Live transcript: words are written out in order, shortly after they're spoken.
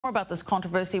More about this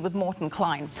controversy with Morton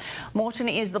Klein. Morton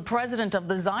is the president of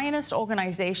the Zionist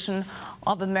Organization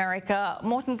of America.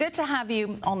 Morton, good to have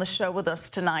you on the show with us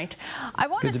tonight. I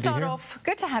want to start off,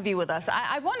 good to have you with us.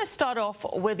 I want to start off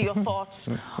with your thoughts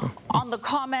on the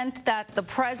comment that the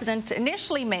president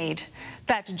initially made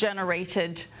that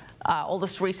generated all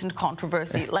this recent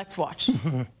controversy. Let's watch.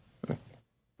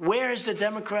 Where has the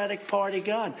Democratic Party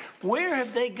gone? Where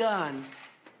have they gone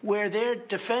where they're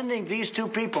defending these two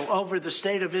people over the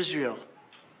state of Israel?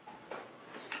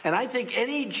 And I think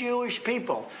any Jewish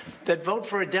people that vote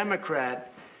for a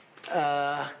Democrat,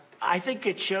 I think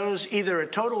it shows either a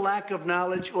total lack of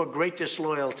knowledge or great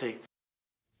disloyalty.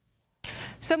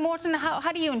 So, Morton,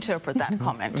 how do you interpret that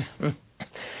comment?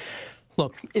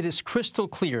 Look, it is crystal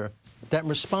clear that in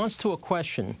response to a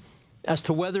question as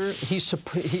to whether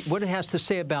what it has to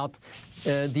say about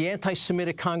the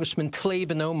anti-Semitic Congressman Tlaib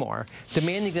and Omar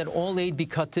demanding that all aid be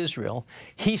cut to Israel,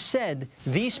 he said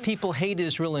these people hate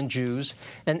Israel and Jews,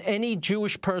 and any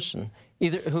Jewish person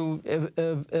either who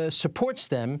supports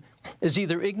them is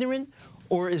either ignorant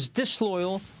or is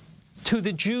disloyal to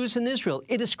the Jews in Israel.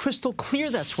 It is crystal clear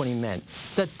that's what he meant,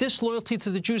 that disloyalty to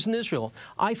the Jews in Israel.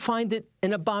 I find it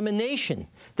an abomination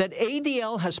that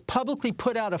ADL has publicly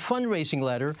put out a fundraising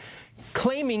letter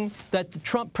claiming that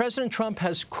President Trump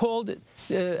has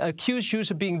accused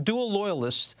Jews of being dual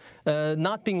loyalists,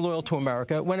 not being loyal to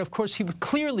America, when, of course, he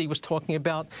clearly was talking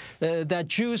about that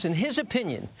Jews, in his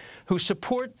opinion, who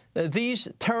support these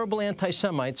terrible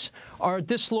anti-Semites are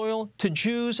disloyal to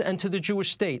Jews and to the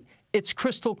Jewish state. It's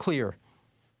crystal clear.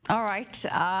 All right.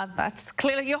 That's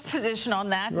clearly your position on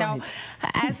that. Right. Now,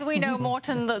 as we know,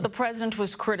 Morton, the president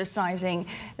was criticizing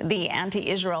the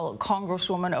anti-Israel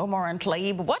Congresswoman Omar and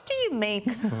Tlaib. What do you make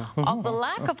of the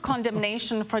lack of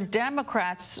condemnation for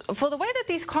Democrats for the way that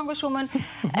these congresswomen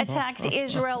attacked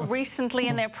Israel recently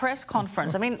in their press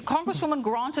conference? I mean, Congresswomen,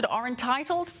 granted, are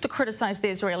entitled to criticize the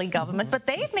Israeli government, but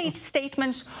they've made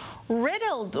statements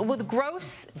riddled with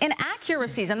gross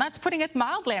inaccuracies, and that's putting it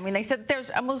mildly. I mean, they said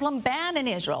there's a Muslim ban in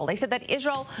Israel. They said that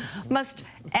Israel must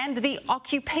end the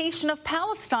occupation of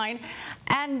Palestine,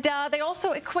 and they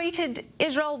also equated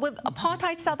Israel with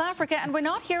apartheid South Africa, and we're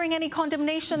not hearing any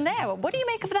condemnation there. What do you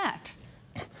make of that?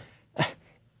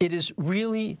 It is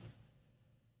really,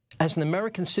 as an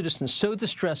American citizen, so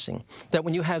distressing that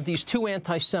when you have these two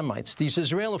anti-Semites, these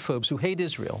Israelophobes who hate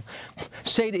Israel,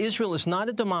 say that Israel is not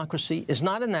a democracy, is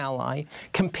not an ally,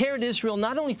 compared Israel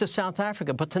not only to South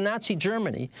Africa but to Nazi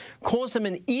Germany, calls them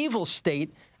an evil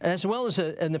state as well as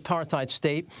an apartheid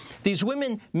state. These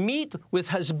women meet with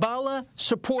Hezbollah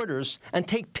supporters and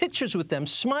take pictures with them,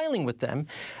 smiling with them,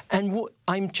 and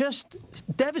I'm just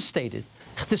devastated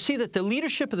to see that the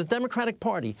leadership of the Democratic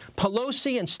Party,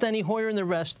 Pelosi and Steny Hoyer and the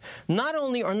rest, not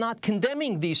only are not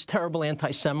condemning these terrible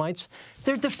anti-Semites,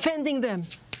 they're defending them.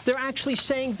 They're actually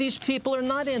saying these people are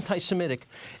not anti-Semitic.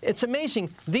 It's amazing.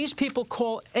 These people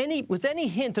call with any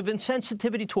hint of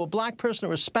insensitivity to a black person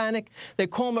or Hispanic, they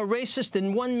call them a racist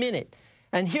in 1 minute.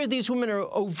 And here these women are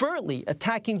overtly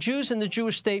attacking Jews in the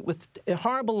Jewish state with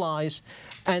horrible lies,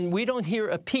 and we don't hear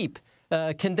a peep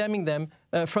condemning them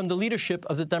from the leadership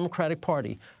of the Democratic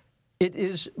Party. It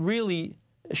is really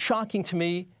shocking to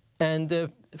me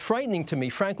and frightening to me,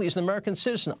 frankly, as an American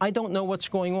citizen. I don't know what's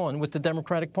going on with the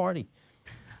Democratic Party.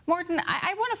 Morton,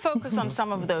 I want to focus on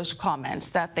some of those comments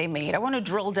that they made. I want to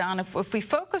drill down. If we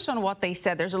focus on what they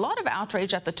said, there's a lot of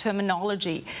outrage at the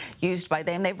terminology used by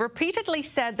them. They've repeatedly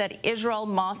said that Israel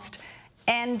must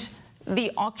end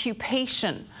the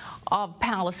occupation of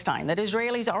Palestine, that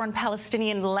Israelis are on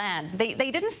Palestinian land. They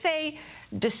didn't say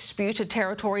disputed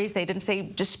territories. They didn't say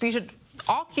disputed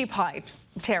occupied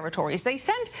territories. They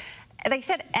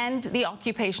said end the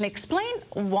occupation. Explain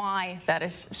why that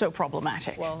is so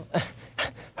problematic. Well,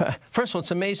 first of all,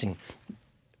 it's amazing.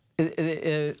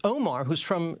 Omar, who's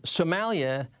from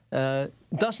Somalia,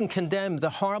 doesn't condemn the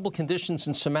horrible conditions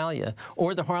in Somalia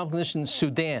or the horrible conditions in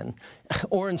Sudan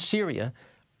or in Syria,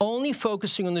 only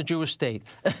focusing on the Jewish state.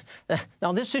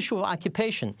 Now, this issue of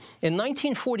occupation, in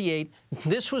 1948,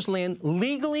 this was land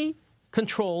legally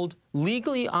controlled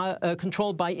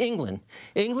by England.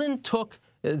 England took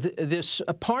this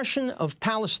portion of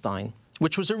Palestine,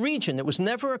 which was a region, it was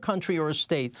never a country or a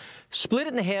state, split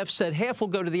it in half, said half will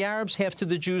go to the Arabs, half to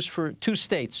the Jews for 2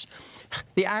 states.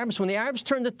 The Arabs, when the Arabs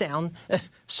turned it down,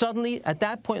 suddenly, at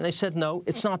that point, they said, no,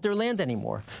 it's not their land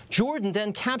anymore. Jordan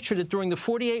then captured it during the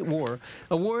 48 War,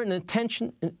 a war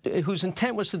whose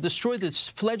intent was to destroy the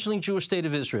fledgling Jewish state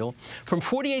of Israel. From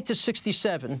 48 to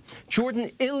 67,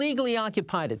 Jordan illegally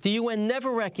occupied it. The UN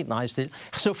never recognized it.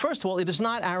 So first of all, it is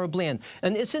not Arab land.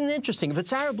 And isn't it interesting? If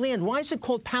it's Arab land, why is it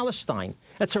called Palestine?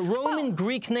 It's a Roman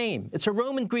Greek name. It's a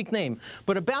Roman Greek name.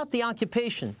 But about the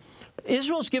occupation,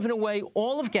 Israel's given away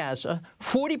all of Gaza,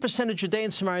 40% of Judea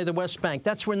and Samaria, the West Bank.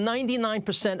 That's where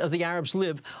 99% of the Arabs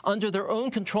live under their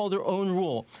own control, their own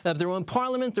rule. They have their own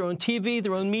parliament, their own TV,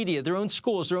 their own media, their own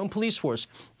schools, their own police force.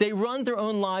 They run their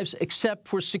own lives except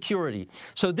for security.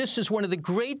 So this is one of the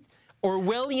great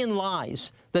Orwellian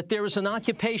lies that there is an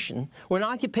occupation, where an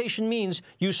occupation means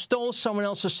you stole someone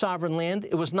else's sovereign land.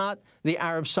 It was not the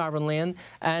Arab sovereign land,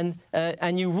 and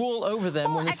you rule over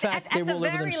them when in fact they rule over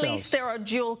themselves. At the very least, there are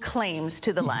dual claims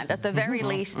to the land. At the very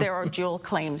least, there are dual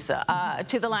claims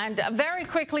to the land. Very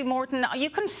quickly, Morton, are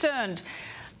you concerned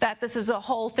that this is a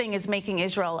whole thing is making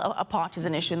Israel a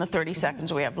partisan issue in the 30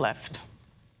 seconds we have left?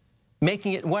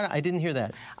 Making it what? I didn't hear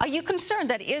that. Are you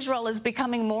concerned that Israel is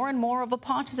becoming more and more of a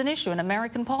partisan issue in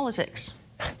American politics?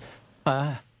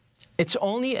 It's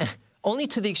only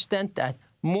to the extent that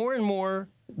more and more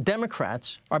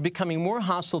Democrats are becoming more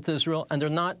hostile to Israel, and they're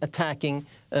not attacking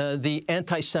the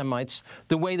anti-Semites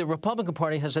the way the Republican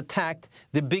Party has attacked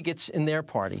the bigots in their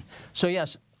party. So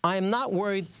yes, I am not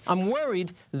worried. I'm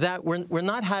worried that we're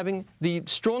not having the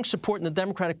strong support in the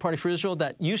Democratic Party for Israel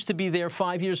that used to be there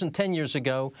 5 years and 10 years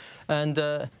ago. And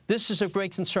this is a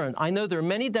great concern. I know there are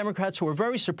many Democrats who are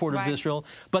very supportive of Israel,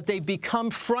 but they've become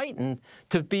frightened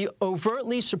to be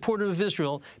overtly supportive of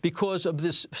Israel because of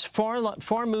this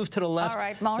far move to the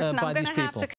left by these people.